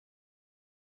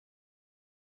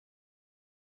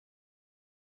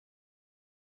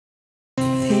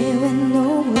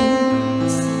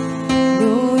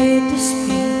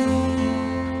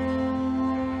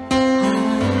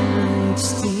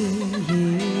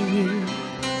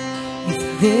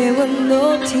There were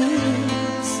no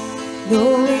tears, no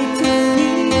way to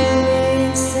feel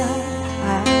inside.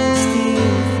 I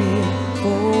still feel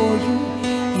for you,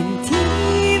 and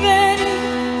even if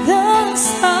the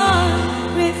sun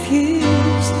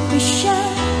refused to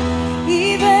shine,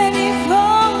 even if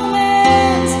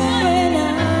romance ran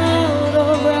out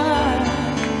of rhyme,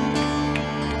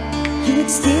 you would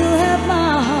still have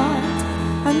my heart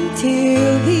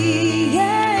until the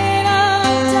end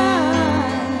of time.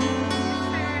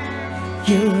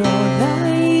 You're all I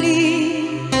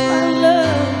need, my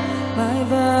love, my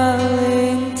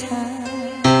Valentine.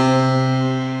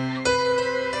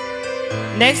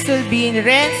 Next will be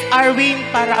Renz Arwin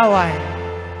Parawan.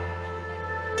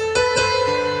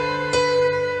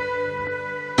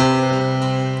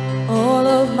 All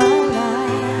of my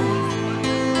life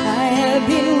I have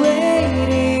been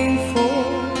waiting for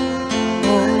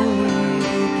only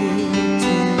you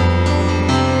to know.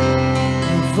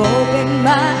 You've opened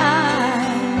my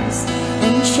eyes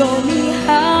and shown me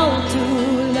how to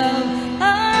love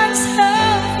unselfishly.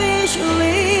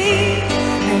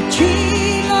 I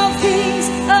dream of things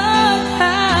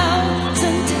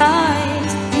 1,000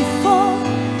 times before.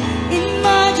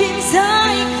 Imagines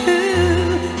I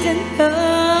couldn't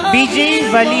love BJ you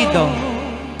Valido. more.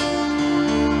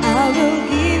 I will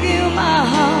give you my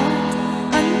heart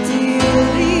until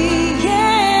the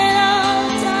end of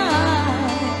time.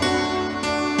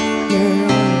 You're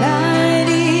all I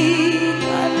need,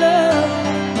 my love,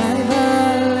 my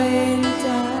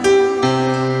Valentine.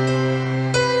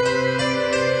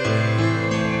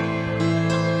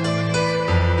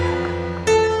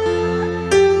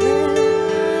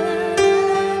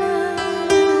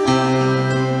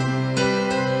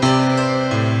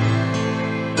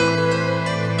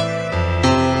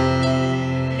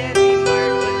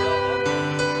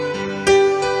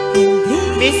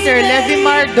 Mr.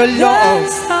 Levimar Doloo. The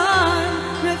sun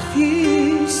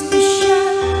refused to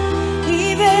shine,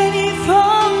 even if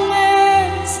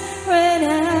romance ran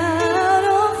out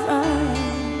of rhyme.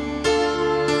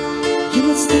 You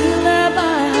would still have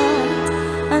my heart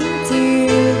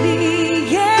until the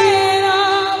end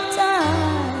of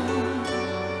time.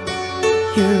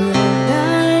 You're all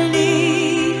I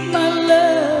need, my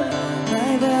love,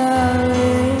 my Valentine.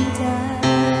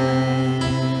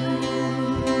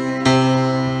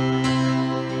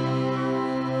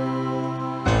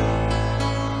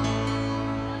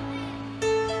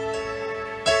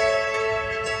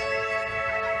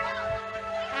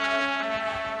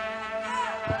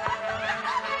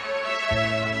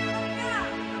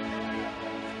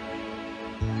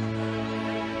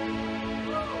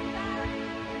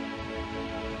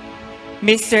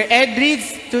 Mr.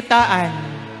 Edrids Tutaan.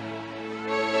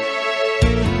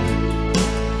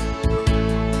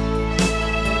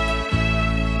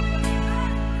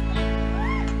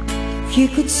 If you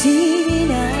could see me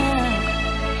now,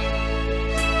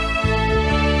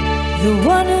 the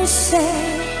one who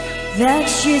said that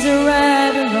she's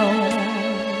right alone,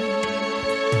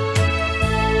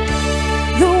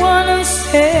 the one who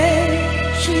said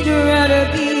she'd rather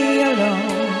be alone.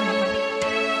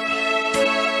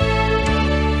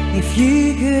 If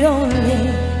you could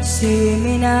only see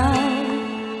me now,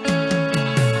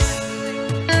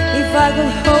 if I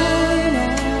could hold you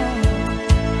now,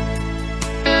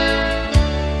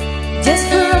 just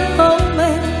for a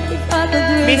moment, if I could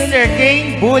really Mr.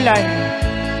 Dane Bulan.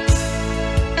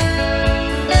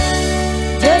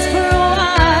 just for a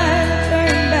while,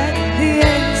 turn back the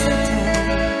ends of time.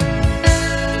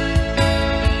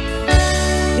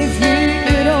 If you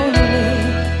could only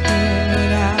hear me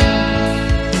now.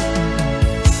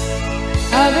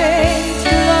 I've been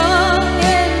too long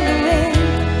in the wind,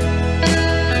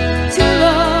 too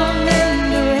long in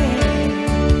the rain,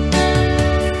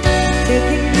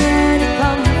 taking any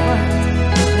comfort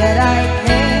that I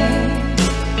can.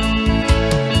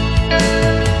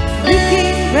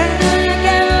 Looking back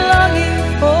and longing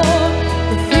for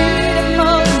the freedom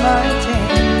of my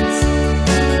chains.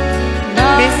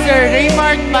 Now Mr.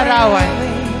 Raymart Parawan.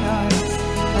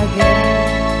 again.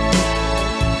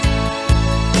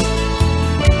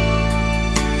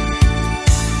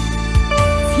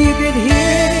 If you could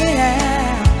hear me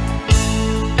now,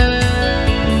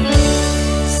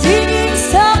 singing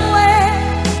somewhere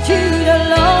to the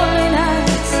lonely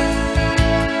nights,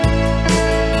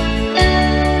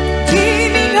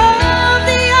 dreaming of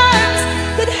the arms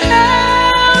that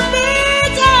held me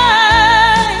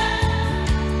tight.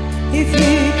 If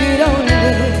you could only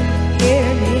hear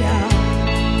me now.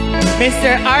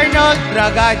 Mr. Arnold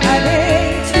Bragado. I've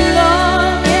been too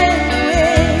long in the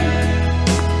rain,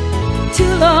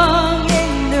 too long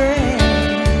in the rain,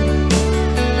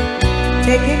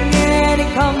 taking any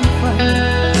comfort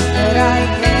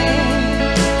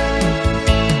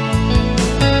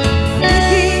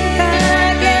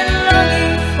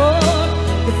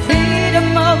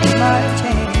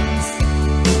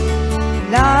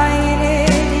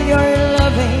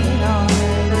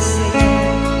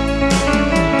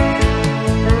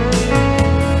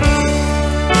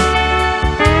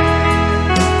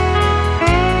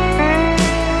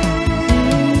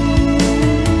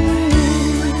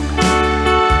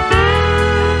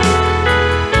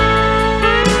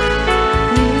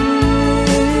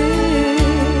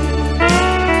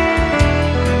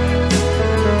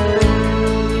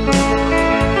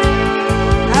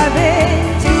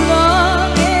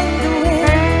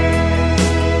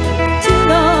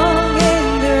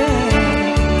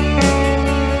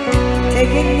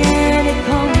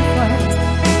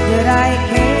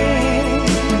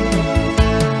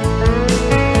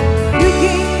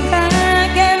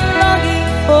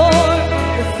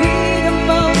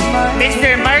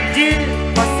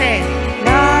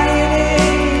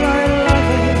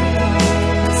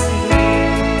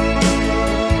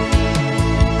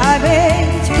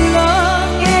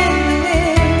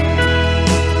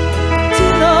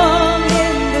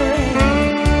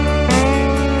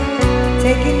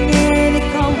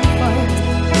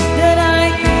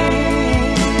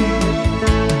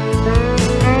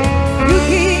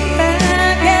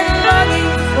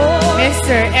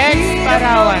X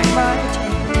Parawan. My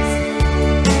chains,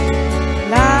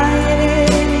 lying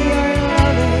in your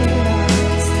loving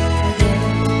arms again.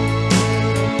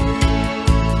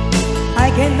 I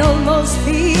can almost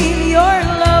feel your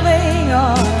loving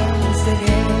arms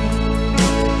again.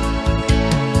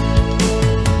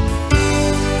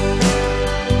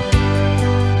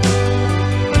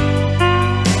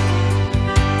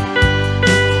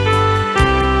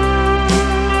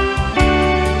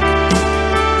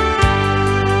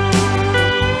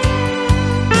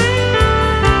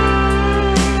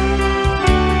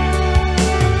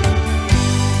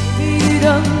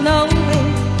 Don't know me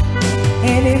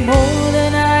any more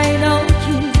than I know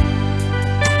you,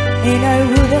 and I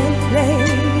wouldn't play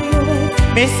you away.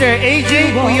 Mr. AJ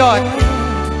Puyot.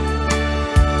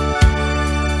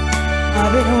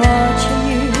 I've been watching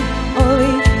you all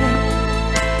evening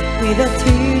with the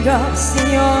teardrops in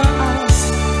your eyes,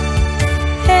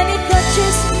 and it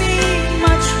touches me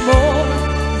much more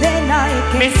than I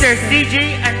can Mr. say. CJ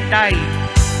Anday.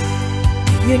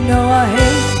 You know I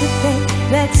hate to think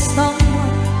that someone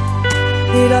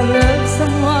did I love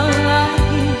someone like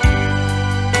you,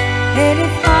 and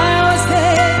if I was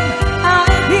there,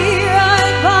 I'd be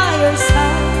right by your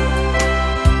side.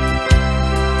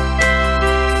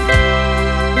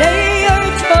 Lay your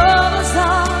troubles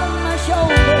on my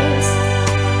shoulders,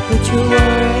 put your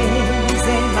worries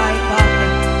in my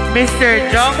pocket. Mr.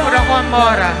 Jong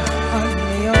Rocamora.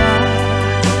 Under your arm.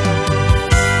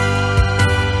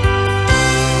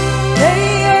 Lay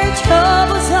your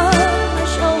troubles on my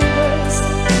shoulders,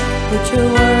 put your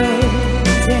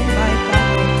worries in my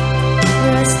pocket.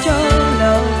 Rest your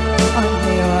love on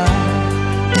your arm.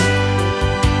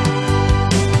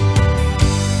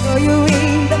 Throw you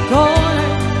in the corner,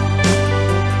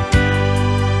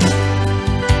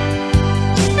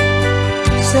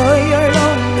 show your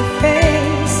lonely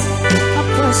face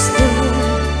across the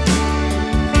room.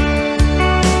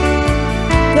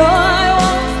 Though I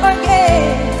won't forget,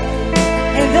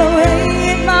 and the way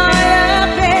it might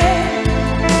have been.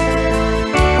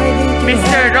 Why did you Mr.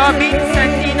 have to Robin leave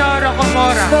Santino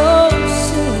Rocamora. so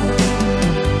soon?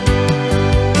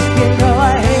 You know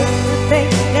I hate to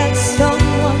think that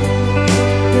someone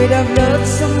could have loved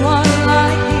someone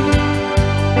like you,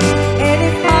 and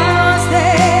if I was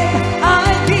there,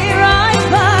 I'd be right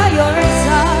by your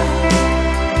side.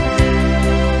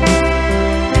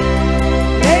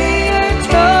 Lay your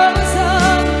troubles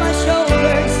on my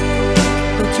shoulders,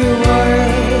 put your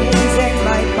worries in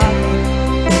my pocket.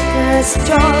 Rest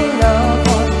your love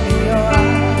on your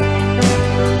arm.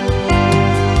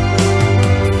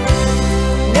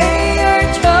 Lay your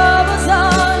troubles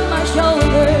on my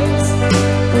shoulders,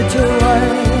 put your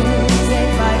worries in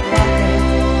my pocket.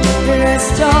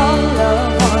 Rest your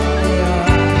love on your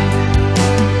arm.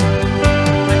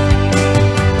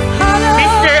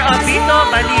 Mr. Abito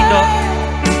Malido.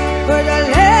 For the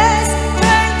last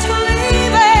time to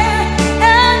leave her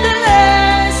and the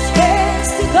last chance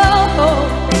to go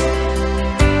home.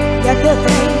 Got to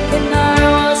thinking I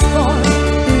was born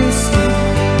too soon.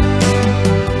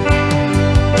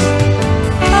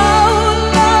 How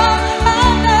long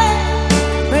happened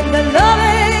when the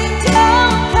loving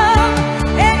don't come,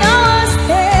 and I was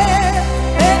there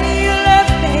when you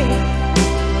left me.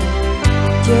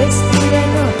 Just didn't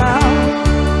know how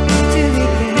to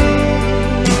begin.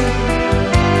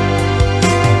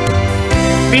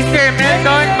 Mr.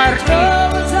 Meldon Martin.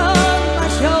 Troubles on my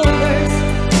shoulders,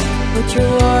 put your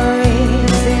worries